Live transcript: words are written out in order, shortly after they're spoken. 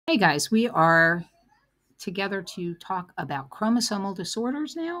Hey guys, we are together to talk about chromosomal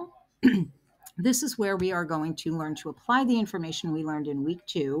disorders now. This is where we are going to learn to apply the information we learned in week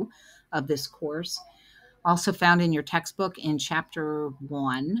 2 of this course, also found in your textbook in chapter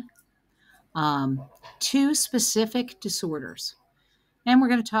 1, to specific disorders. And we're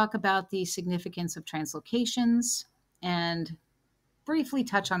going to talk about the significance of translocations and briefly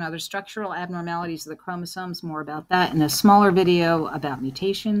touch on other structural abnormalities of the chromosomes, more about that in a smaller video about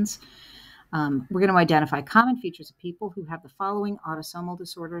mutations. We're going to identify common features of people who have the following autosomal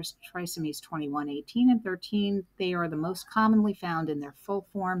disorders: trisomies 21, 18, and 13. They are the most commonly found in their full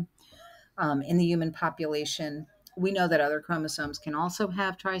form in the human population. We know that other chromosomes can also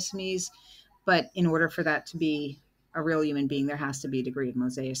have trisomies, but in order for that to be a real human being, there has to be a degree of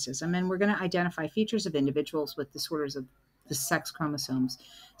mosaicism. And we're going to identify features of individuals with disorders of the sex chromosomes,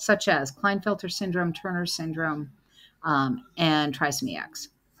 such as Klinefelter syndrome, Turner syndrome, and trisomy X.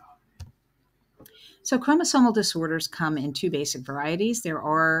 So chromosomal disorders come in two basic varieties. There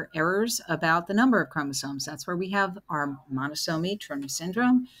are errors about the number of chromosomes. That's where we have our monosomy, Turner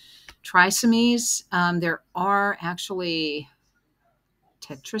syndrome. Trisomies, there are actually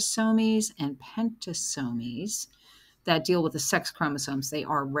tetrasomies and pentasomies that deal with the sex chromosomes. They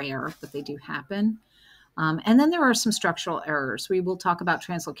are rare, but they do happen. And then there are some structural errors. We will talk about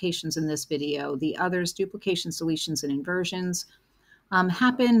translocations in this video. The others, duplications, deletions, and inversions,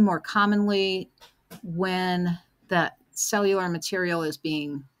 happen more commonly when the cellular material is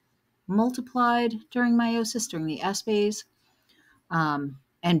being multiplied during meiosis, during the S phase,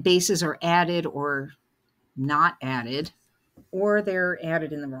 and bases are added or not added, or they're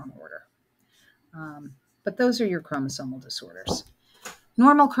added in the wrong order. But those are your chromosomal disorders.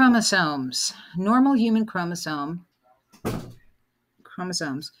 Normal chromosomes, normal human chromosomes,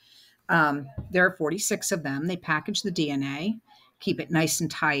 there are 46 of them. They package the DNA, keep it nice and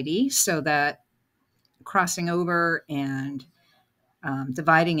tidy so that crossing over and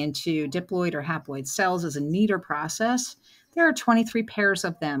dividing into diploid or haploid cells is a neater process. There are 23 pairs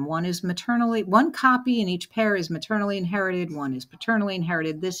of them. One copy in each pair is maternally inherited, one is paternally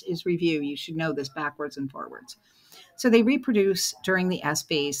inherited. This is review. You should know this backwards and forwards. So they reproduce during the S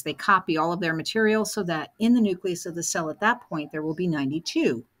phase. They copy all of their material so that in the nucleus of the cell at that point, there will be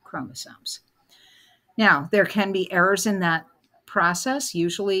 92 chromosomes. Now, there can be errors in that process.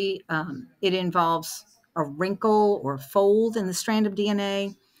 Usually it involves a wrinkle or fold in the strand of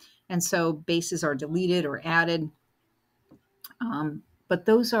DNA, and so bases are deleted or added. But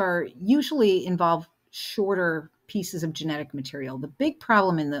those are usually involve shorter pieces of genetic material. The big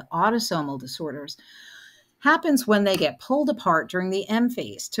problem in the autosomal disorders happens when they get pulled apart during the M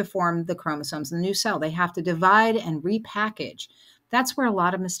phase to form the chromosomes in the new cell. They have to divide and repackage. That's where a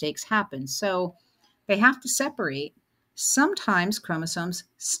lot of mistakes happen. So they have to separate. Sometimes chromosomes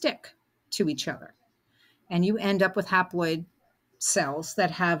stick to each other, and you end up with haploid cells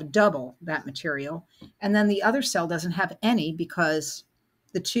that have double that material, and then the other cell doesn't have any because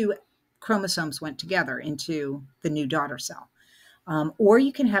the two chromosomes went together into the new daughter cell. Or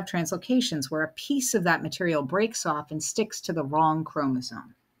you can have translocations where a piece of that material breaks off and sticks to the wrong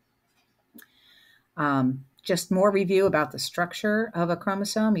chromosome. Just more review about the structure of a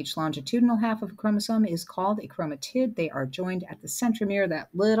chromosome. Each longitudinal half of a chromosome is called a chromatid. They are joined at the centromere, that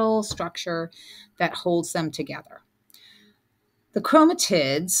little structure that holds them together. The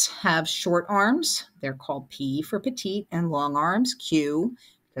chromatids have short arms. They're called P for petite, and long arms, Q,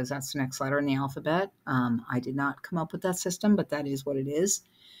 because that's the next letter in the alphabet. I did not come up with that system, but that is what it is.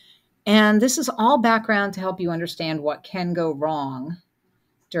 And this is all background to help you understand what can go wrong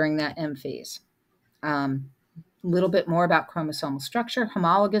during that M phase. A little bit more about chromosomal structure.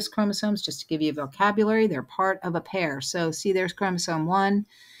 Homologous chromosomes, just to give you a vocabulary, they're part of a pair. So see, there's chromosome 1,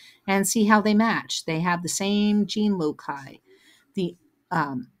 and see how they match. They have the same gene loci. They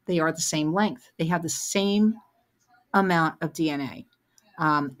are the same length. They have the same amount of DNA.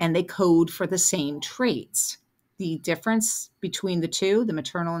 And they code for the same traits. The difference between the two, the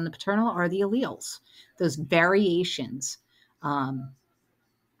maternal and the paternal, are the alleles, those variations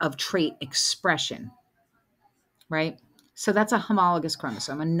of trait expression, right? So that's a homologous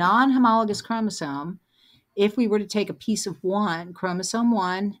chromosome. A non-homologous chromosome, if we were to take a piece of chromosome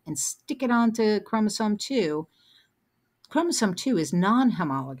 1, and stick it onto chromosome 2 is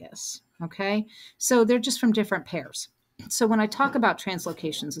non-homologous, okay? So they're just from different pairs. So when I talk about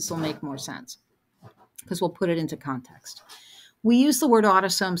translocations, this will make more sense because we'll put it into context. We use the word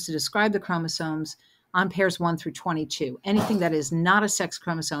autosomes to describe the chromosomes on pairs 1 through 22. Anything that is not a sex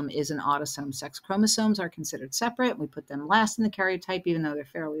chromosome is an autosome. Sex chromosomes are considered separate. We put them last in the karyotype, even though they're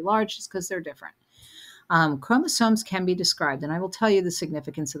fairly large, just because they're different. Chromosomes can be described, and I will tell you the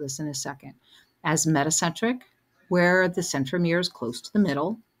significance of this in a second, as metacentric, where the centromere is close to the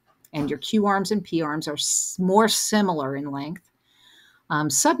middle, and your Q arms and P arms are more similar in length.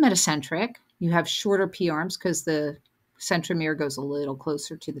 Submetacentric, you have shorter P arms because the centromere goes a little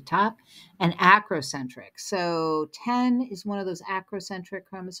closer to the top, and acrocentric. So 10 is one of those acrocentric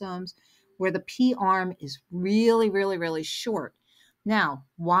chromosomes where the P arm is really, really, really short. Now,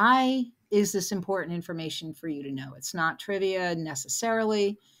 why is this important information for you to know? It's not trivia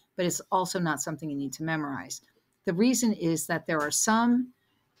necessarily, but it's also not something you need to memorize. The reason is that there are some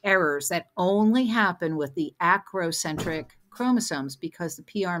errors that only happen with the acrocentric chromosomes because the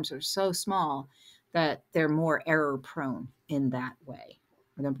P arms are so small that they're more error prone in that way.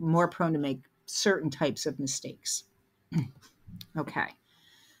 They're more prone to make certain types of mistakes. Okay.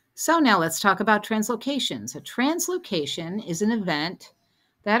 So now let's talk about translocations. A translocation is an event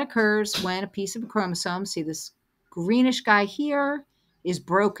that occurs when a piece of a chromosome, see this greenish guy here, is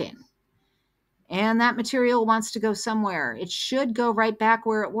broken. And that material wants to go somewhere. It should go right back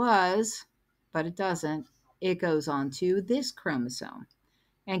where it was, but it doesn't. It goes onto this chromosome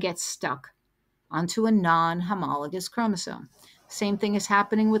and gets stuck onto a non-homologous chromosome. Same thing is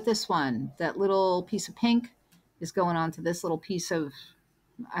happening with this one. That little piece of pink is going onto this little piece of,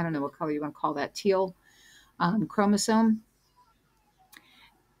 I don't know what color you want to call that, teal chromosome.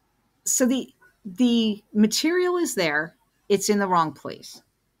 So the material is there. It's in the wrong place.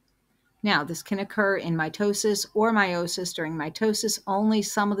 Now, this can occur in mitosis or meiosis. During mitosis, only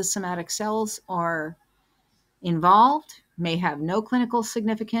some of the somatic cells are involved, may have no clinical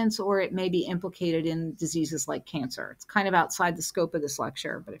significance, or it may be implicated in diseases like cancer. It's kind of outside the scope of this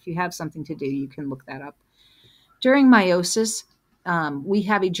lecture, but if you have something to do, you can look that up. During meiosis, we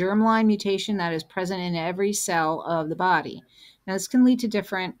have a germline mutation that is present in every cell of the body. Now, this can lead to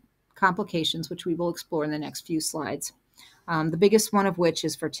different complications, which we will explore in the next few slides. The biggest one of which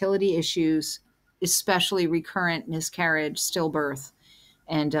is fertility issues, especially recurrent miscarriage, stillbirth,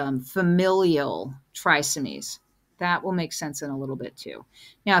 and familial trisomies. That will make sense in a little bit too.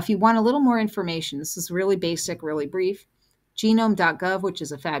 Now, if you want a little more information, this is really basic, really brief. Genome.gov, which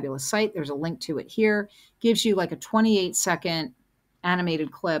is a fabulous site, there's a link to it here, gives you like a 28-second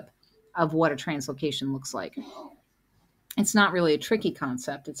animated clip of what a translocation looks like. It's not really a tricky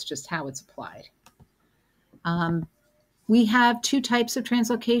concept, it's just how it's applied. We have two types of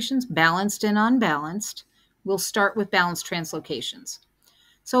translocations, balanced and unbalanced. We'll start with balanced translocations.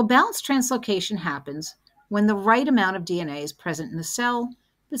 So balanced translocation happens when the right amount of DNA is present in the cell,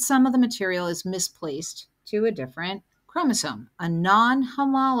 but some of the material is misplaced to a different chromosome, a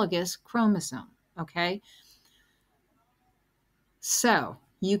non-homologous chromosome, okay? So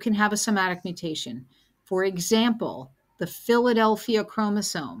you can have a somatic mutation. For example, the Philadelphia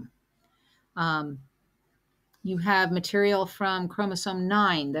chromosome. You have material from chromosome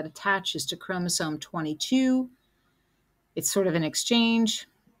 9 that attaches to chromosome 22. It's sort of an exchange.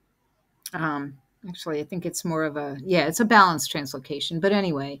 Actually, I think it's more of a, it's a balanced translocation. But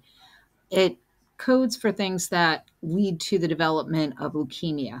anyway, it codes for things that lead to the development of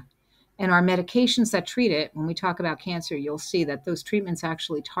leukemia. And our medications that treat it, when we talk about cancer, you'll see that those treatments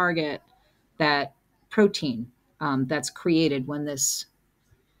actually target that protein that's created when this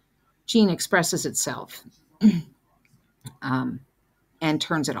gene expresses itself. And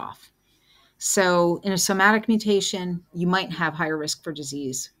turns it off. So in a somatic mutation, you might have higher risk for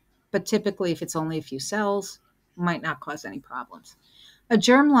disease, but typically if it's only a few cells, it might not cause any problems. A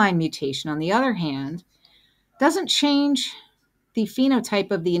germline mutation, on the other hand, doesn't change the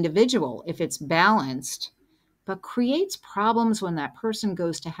phenotype of the individual if it's balanced, but creates problems when that person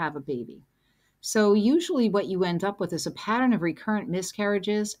goes to have a baby. So usually what you end up with is a pattern of recurrent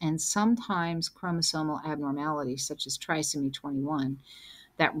miscarriages and sometimes chromosomal abnormalities, such as trisomy 21,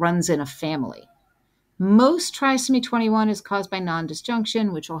 that runs in a family. Most trisomy 21 is caused by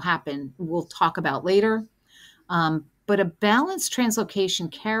non-disjunction, which will happen, we'll talk about later. But a balanced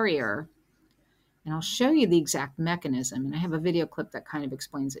translocation carrier, and I'll show you the exact mechanism, and I have a video clip that kind of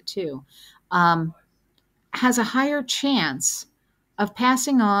explains it too, has a higher chance of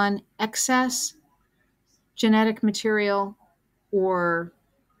passing on excess genetic material or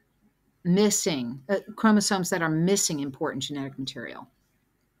missing chromosomes that are missing important genetic material.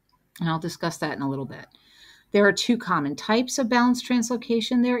 And I'll discuss that in a little bit. There are two common types of balanced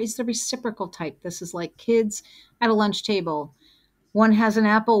translocation. There is the reciprocal type. This is like kids at a lunch table. One has an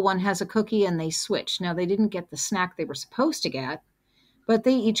apple, one has a cookie, and they switch. Now, they didn't get the snack they were supposed to get, but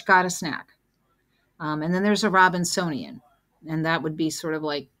they each got a snack. And then there's a Robinsonian, and that would be sort of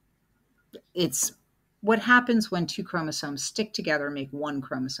like, it's what happens when two chromosomes stick together and make one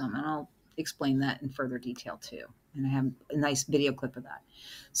chromosome. And I'll explain that in further detail too. And I have a nice video clip of that.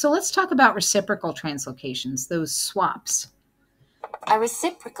 So let's talk about reciprocal translocations, those swaps. A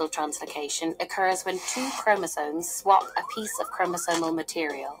reciprocal translocation occurs when two chromosomes swap a piece of chromosomal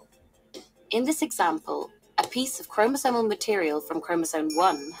material. In this example, a piece of chromosomal material from chromosome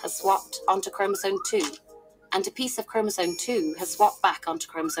 1 has swapped onto chromosome 2, and a piece of chromosome 2 has swapped back onto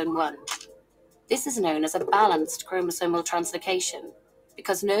chromosome 1. This is known as a balanced chromosomal translocation,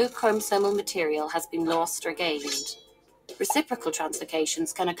 because no chromosomal material has been lost or gained. Reciprocal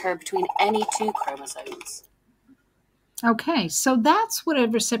translocations can occur between any two chromosomes. Okay, so that's what a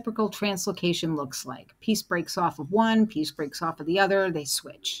reciprocal translocation looks like. Piece breaks off of one, piece breaks off of the other, they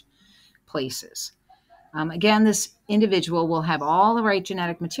switch places. Again, this individual will have all the right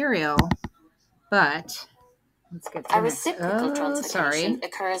genetic material, but let's get to a reciprocal translocation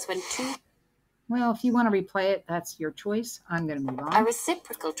occurs when two... Well, if you want to replay it, that's your choice. I'm going to move on. A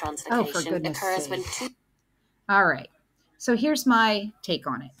reciprocal translocation occurs when two... All right, so here's my take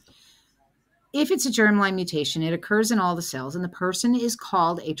on it. If it's a germline mutation, it occurs in all the cells, and the person is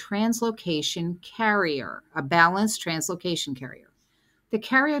called a translocation carrier, a balanced translocation carrier. The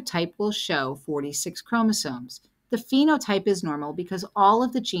karyotype will show 46 chromosomes. The phenotype is normal because all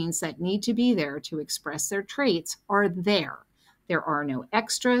of the genes that need to be there to express their traits are there. There are no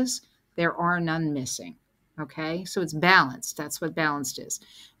extras. There are none missing. Okay, so it's balanced. That's what balanced is.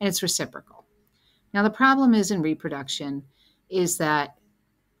 And it's reciprocal. Now, the problem is in reproduction is that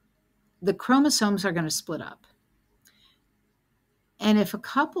the chromosomes are going to split up. And if a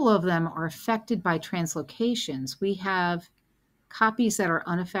couple of them are affected by translocations, we have copies that are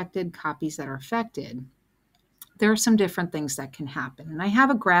unaffected, copies that are affected. There are some different things that can happen. And I have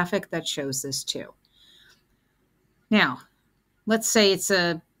a graphic that shows this too. Now, let's say it's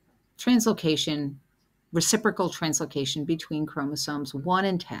a translocation, reciprocal translocation between chromosomes 1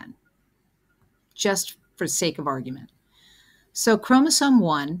 and 10, just for sake of argument. So chromosome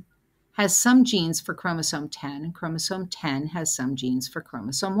 1 has some genes for chromosome 10, and chromosome 10 has some genes for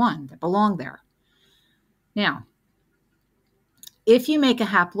chromosome 1 that belong there. Now, if you make a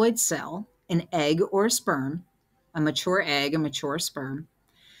haploid cell, an egg or a sperm, a mature egg, a mature sperm,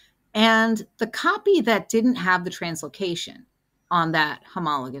 and the copy that didn't have the translocation on that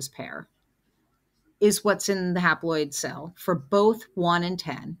homologous pair is what's in the haploid cell for both 1 and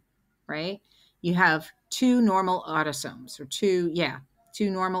 10, right? You have two normal autosomes, or two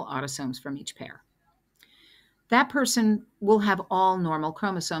normal autosomes from each pair. That person will have all normal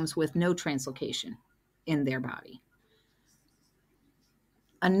chromosomes with no translocation in their body.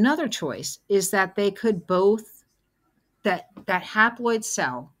 Another choice is that they could both, that haploid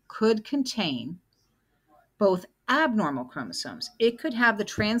cell could contain both abnormal chromosomes. It could have the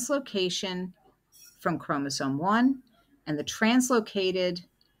translocation from chromosome 1 and the translocated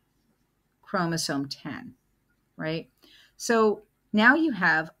chromosome 10, right? So now you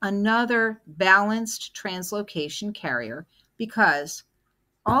have another balanced translocation carrier because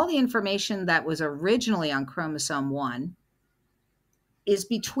all the information that was originally on chromosome 1 is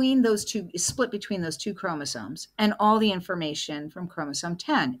split between those two chromosomes, and all the information from chromosome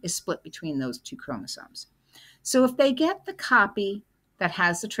 10 is split between those two chromosomes. So if they get the copy that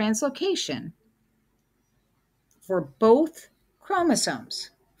has the translocation for both chromosomes,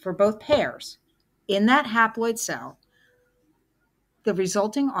 for both pairs, in that haploid cell, the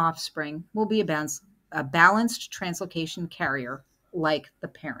resulting offspring will be a balanced translocation carrier like the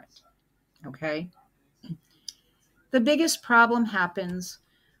parent. Okay? The biggest problem happens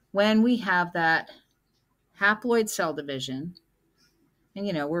when we have that haploid cell division,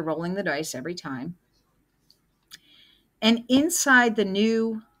 and we're rolling the dice every time. And inside the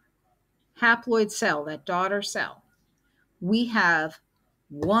new haploid cell, that daughter cell, we have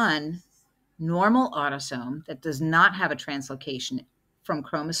one normal autosome that does not have a translocation from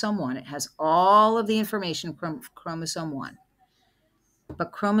chromosome 1. It has all of the information from chromosome 1.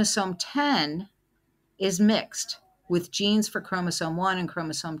 But chromosome 10 is mixed with genes for chromosome 1 and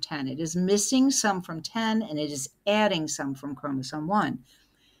chromosome 10. It is missing some from 10 and it is adding some from chromosome 1.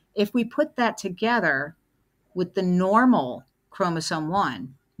 If we put that together with the normal chromosome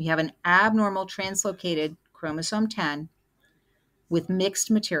 1, we have an abnormal translocated chromosome 10 with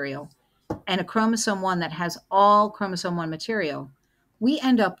mixed material and a chromosome 1 that has all chromosome 1 material. We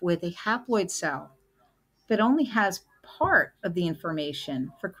end up with a haploid cell that only has part of the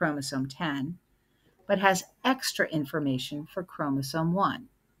information for chromosome 10, but has extra information for chromosome 1.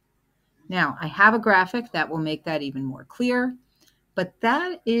 Now, I have a graphic that will make that even more clear, but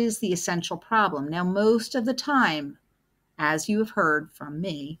that is the essential problem. Now, most of the time, as you have heard from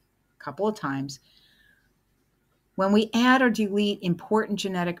me a couple of times, When we add or delete important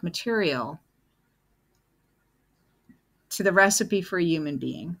genetic material to the recipe for a human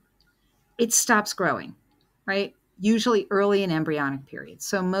being, it stops growing, right? Usually early in embryonic periods.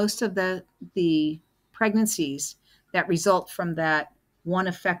 So most of the pregnancies that result from that one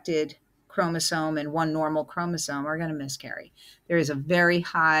affected chromosome and one normal chromosome are going to miscarry. There is a very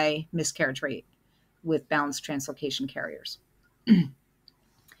high miscarriage rate with balanced translocation carriers.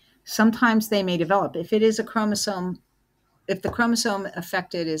 Sometimes they may develop. If it is a chromosome, if the chromosome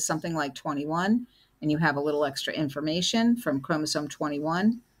affected is something like 21, and you have a little extra information from chromosome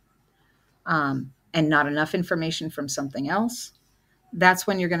 21, and not enough information from something else, that's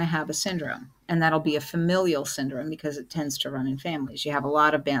when you're going to have a syndrome. And that'll be a familial syndrome because it tends to run in families. You have a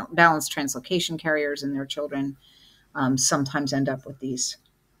lot of balanced translocation carriers, and their children sometimes end up with these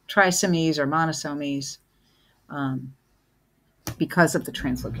trisomies or monosomies because of the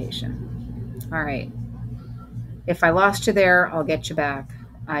translocation. All right. If I lost you there, I'll get you back.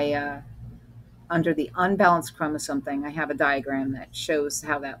 Under the unbalanced chromosome thing, I have a diagram that shows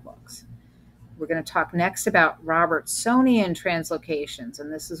how that looks. We're going to talk next about Robertsonian translocations,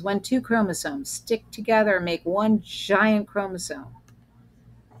 and this is when two chromosomes stick together and make one giant chromosome.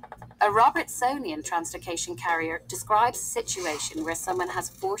 A Robertsonian translocation carrier describes a situation where someone has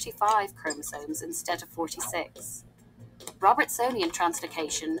 45 chromosomes instead of 46. Robertsonian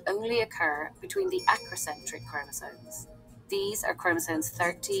translocation only occur between the acrocentric chromosomes. These are chromosomes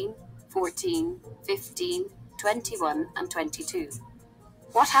 13, 14, 15, 21, and 22.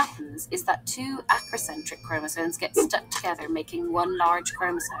 What happens is that two acrocentric chromosomes get stuck together, making one large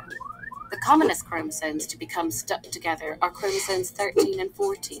chromosome. The commonest chromosomes to become stuck together are chromosomes 13 and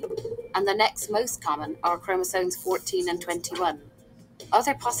 14, and the next most common are chromosomes 14 and 21.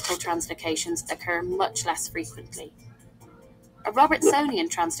 Other possible translocations occur much less frequently. A Robertsonian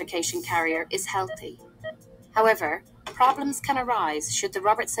translocation carrier is healthy. However, problems can arise should the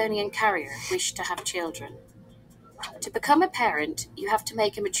Robertsonian carrier wish to have children. To become a parent, you have to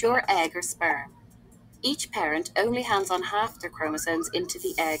make a mature egg or sperm. Each parent only hands on half their chromosomes into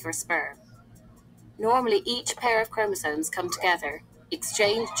the egg or sperm. Normally, each pair of chromosomes come together,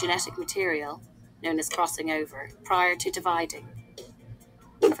 exchange genetic material, known as crossing over, prior to dividing.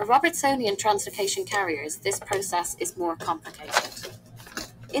 For Robertsonian translocation carriers, this process is more complicated.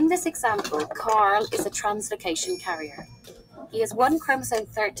 In this example, Carl is a translocation carrier. He has one chromosome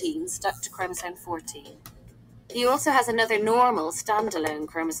 13 stuck to chromosome 14. He also has another normal standalone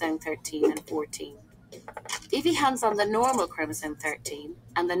chromosome 13 and 14. If he hands on the normal chromosome 13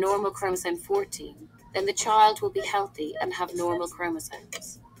 and the normal chromosome 14, then the child will be healthy and have normal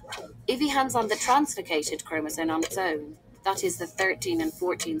chromosomes. If he hands on the translocated chromosome on its own, that is the 13 and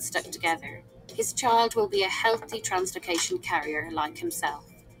 14 stuck together, his child will be a healthy translocation carrier like himself.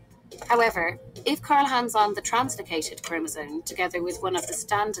 However, if Carl hands on the translocated chromosome together with one of the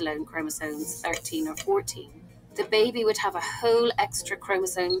standalone chromosomes 13 or 14, the baby would have a whole extra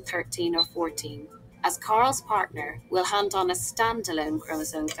chromosome 13 or 14, as Carl's partner will hand on a standalone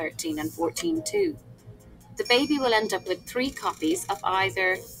chromosome 13 and 14 too. The baby will end up with 3 copies of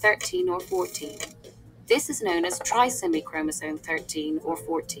either 13 or 14. This is known as trisomy chromosome 13 or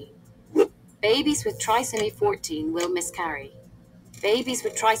 14. Babies with trisomy 14 will miscarry. Babies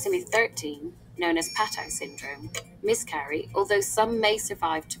with trisomy 13, known as Patau syndrome, miscarry, although some may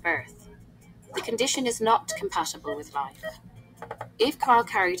survive to birth. The condition is not compatible with life. If Carl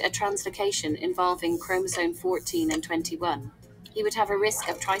carried a translocation involving chromosome 14 and 21, he would have a risk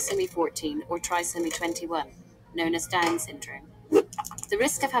of trisomy 14 or trisomy 21, known as Down syndrome. The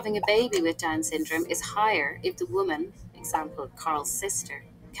risk of having a baby with Down syndrome is higher if the woman, example Carl's sister,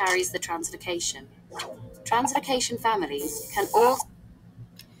 carries the translocation. Translocation families can also...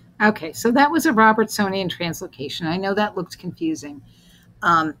 Okay, so that was a Robertsonian translocation. I know that looked confusing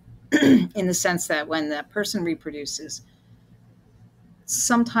in the sense that when the person reproduces,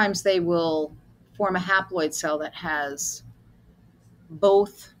 sometimes they will form a haploid cell that has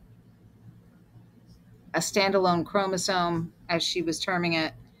both a standalone chromosome, as she was terming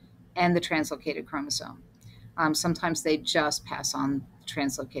it, and the translocated chromosome. Sometimes they just pass on the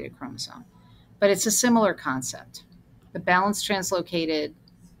translocated chromosome. But it's a similar concept. The balanced translocated,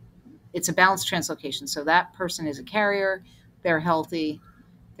 it's a balanced translocation. So that person is a carrier, they're healthy,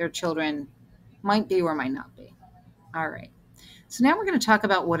 their children might be or might not be. All right. So now we're going to talk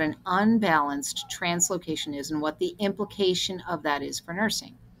about what an unbalanced translocation is and what the implication of that is for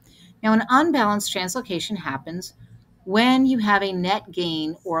nursing. Now, an unbalanced translocation happens when you have a net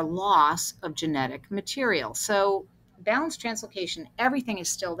gain or loss of genetic material. So balanced translocation, everything is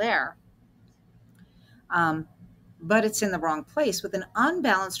still there. but it's in the wrong place. With an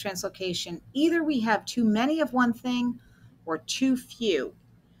unbalanced translocation, either we have too many of one thing or too few.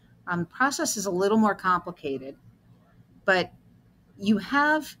 The process is a little more complicated, but you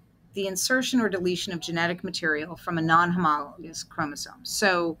have the insertion or deletion of genetic material from a non-homologous chromosome.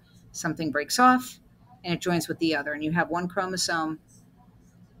 So something breaks off and it joins with the other, and you have one chromosome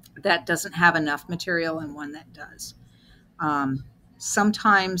that doesn't have enough material and one that does.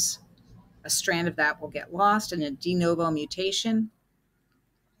 Sometimes a strand of that will get lost in a de novo mutation,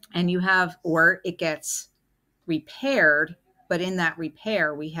 and you have, or it gets repaired, but in that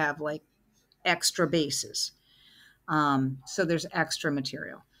repair, we have like extra bases. So there's extra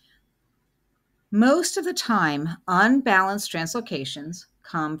material. Most of the time, unbalanced translocations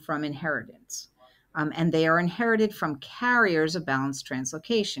come from inheritance, and they are inherited from carriers of balanced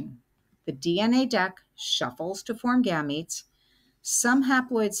translocation. The DNA deck shuffles to form gametes. Some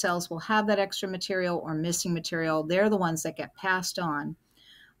haploid cells will have that extra material or missing material. They're the ones that get passed on,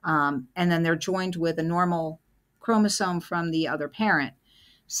 and then they're joined with a normal chromosome from the other parent.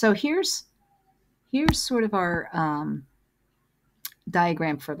 So here's sort of our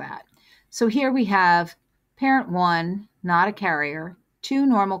diagram for that. So here we have parent 1, not a carrier, 2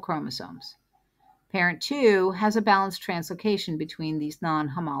 normal chromosomes. Parent 2 has a balanced translocation between these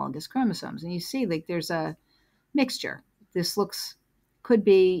non-homologous chromosomes. And you see, like, there's a mixture. This could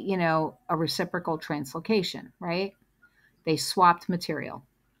be, a reciprocal translocation, right? They swapped material.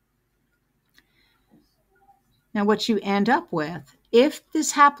 Now, what you end up with, if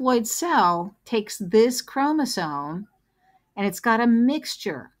this haploid cell takes this chromosome and it's got a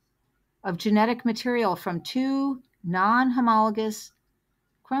mixture of genetic material from 2 non-homologous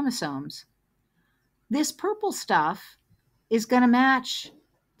chromosomes, this purple stuff is going to match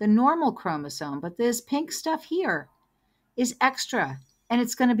the normal chromosome, but this pink stuff here is extra, and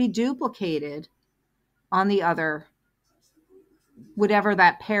it's going to be duplicated on the other, whatever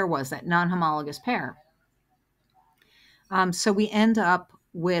that pair was, that non-homologous pair. So we end up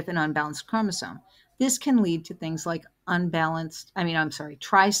with an unbalanced chromosome. This can lead to things like trisomies,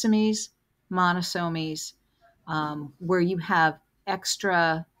 monosomies, where you have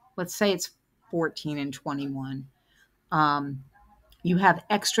extra, let's say it's 14 and 21. You have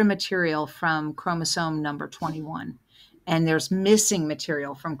extra material from chromosome number 21, and there's missing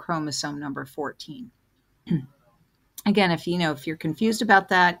material from chromosome number 14. Again, if you're confused about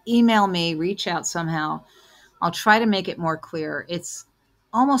that, email me, reach out somehow. I'll try to make it more clear. It's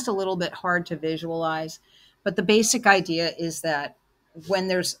almost a little bit hard to visualize, but the basic idea is that when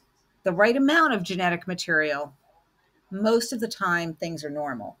there's the right amount of genetic material, most of the time things are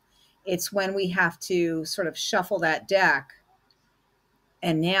normal. It's when we have to sort of shuffle that deck,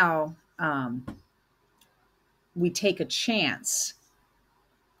 and now we take a chance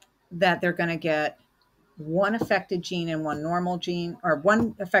that they're going to get one affected gene and one normal gene, or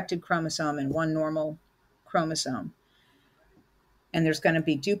one affected chromosome and one normal chromosome. And there's going to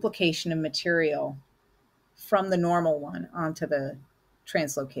be duplication of material from the normal one onto the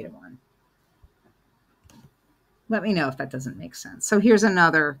translocated one. Let me know if that doesn't make sense. So here's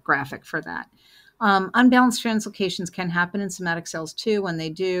another graphic for that. Unbalanced translocations can happen in somatic cells too. When they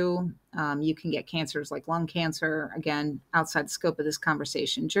do, you can get cancers like lung cancer, again, outside the scope of this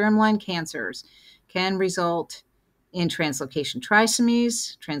conversation. Germline cancers can result in translocation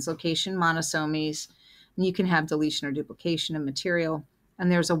trisomies, translocation monosomies, and you can have deletion or duplication of material,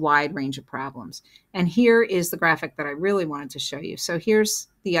 and there's a wide range of problems. And here is the graphic that I really wanted to show you. So here's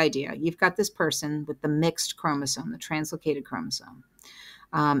the idea. You've got this person with the mixed chromosome, the translocated chromosome.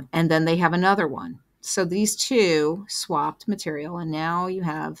 And then they have another one. So these two swapped material, and now you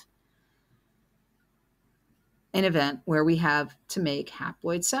have an event where we have to make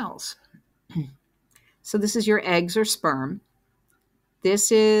haploid cells. So this is your eggs or sperm.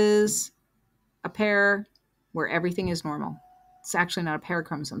 This is a pair where everything is normal. It's actually not a pair of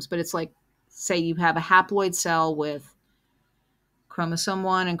chromosomes, but it's like, say you have a haploid cell with chromosome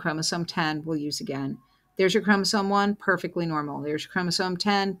 1 and chromosome 10, we'll use again. There's your chromosome 1, perfectly normal. There's your chromosome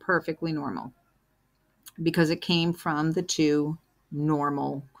 10, perfectly normal, because it came from the 2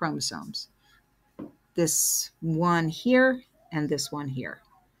 normal chromosomes. This one here and this one here.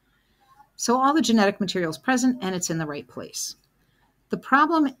 So all the genetic material is present and it's in the right place. The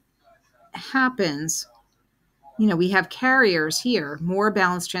problem happens, we have carriers here, more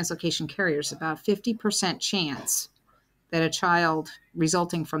balanced translocation carriers, about 50% chance that a child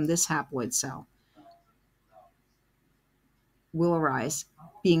resulting from this haploid cell will arise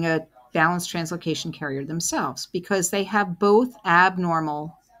being a balanced translocation carrier themselves, because they have both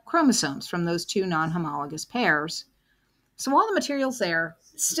abnormal chromosomes from those 2 non-homologous pairs. So all the material's there,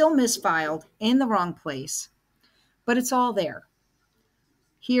 still misfiled, in the wrong place. but it's all there.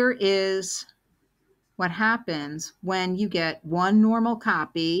 Here is what happens when you get one normal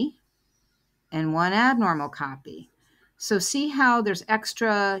copy and one abnormal copy. So see how there's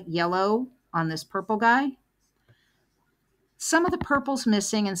extra yellow on this purple guy? Some of the purple's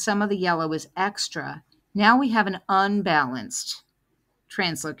missing and some of the yellow is extra. Now we have an unbalanced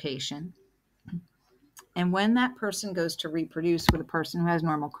translocation. And when that person goes to reproduce with a person who has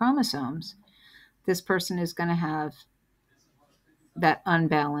normal chromosomes, this person is going to have that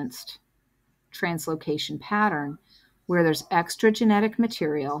unbalanced translocation pattern where there's extra genetic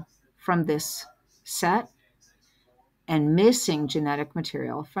material from this set and missing genetic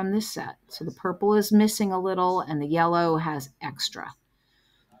material from this set. So the purple is missing a little and the yellow has extra.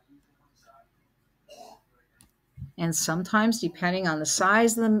 And sometimes, depending on the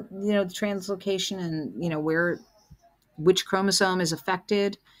size of the translocation and which chromosome is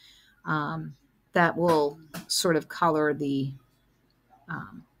affected, that will sort of color the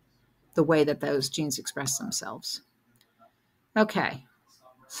way that those genes express themselves. Okay,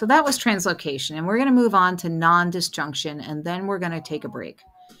 so that was translocation, and we're going to move on to non-disjunction, and then we're going to take a break.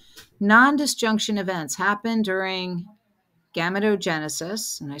 Non-disjunction events happen during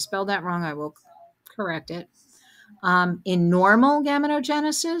gametogenesis, and I spelled that wrong. I will correct it. In normal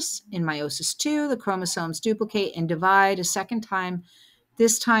gametogenesis, in meiosis 2, the chromosomes duplicate and divide a second time.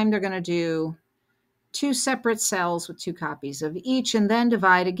 This time they're going to do 2 separate cells with 2 copies of each and then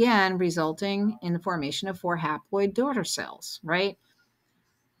divide again, resulting in the formation of 4 haploid daughter cells, right?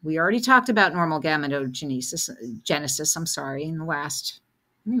 We already talked about normal gametogenesis, in the last,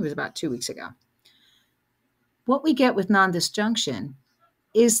 I think it was about 2 weeks ago. What we get with non-disjunction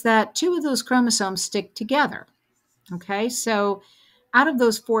is that 2 of those chromosomes stick together. Okay, so out of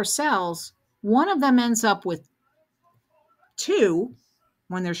those 4 cells, one of them ends up with 2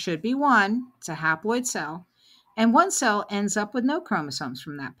 when there should be 1. It's a haploid cell. And one cell ends up with no chromosomes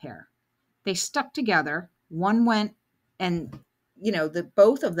from that pair. They stuck together. One went and,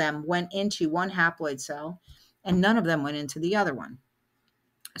 both of them went into one haploid cell and none of them went into the other one.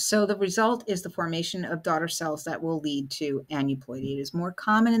 So the result is the formation of daughter cells that will lead to aneuploidy. It is more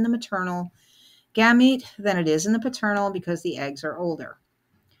common in the maternal gamete than it is in the paternal because the eggs are older.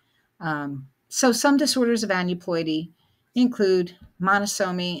 So some disorders of aneuploidy include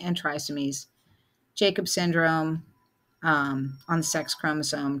monosomy and trisomies, Jacob syndrome on the sex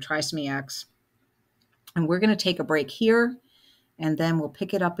chromosome, trisomy X. And we're going to take a break here, and then we'll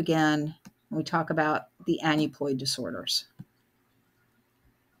pick it up again when we talk about the aneuploid disorders.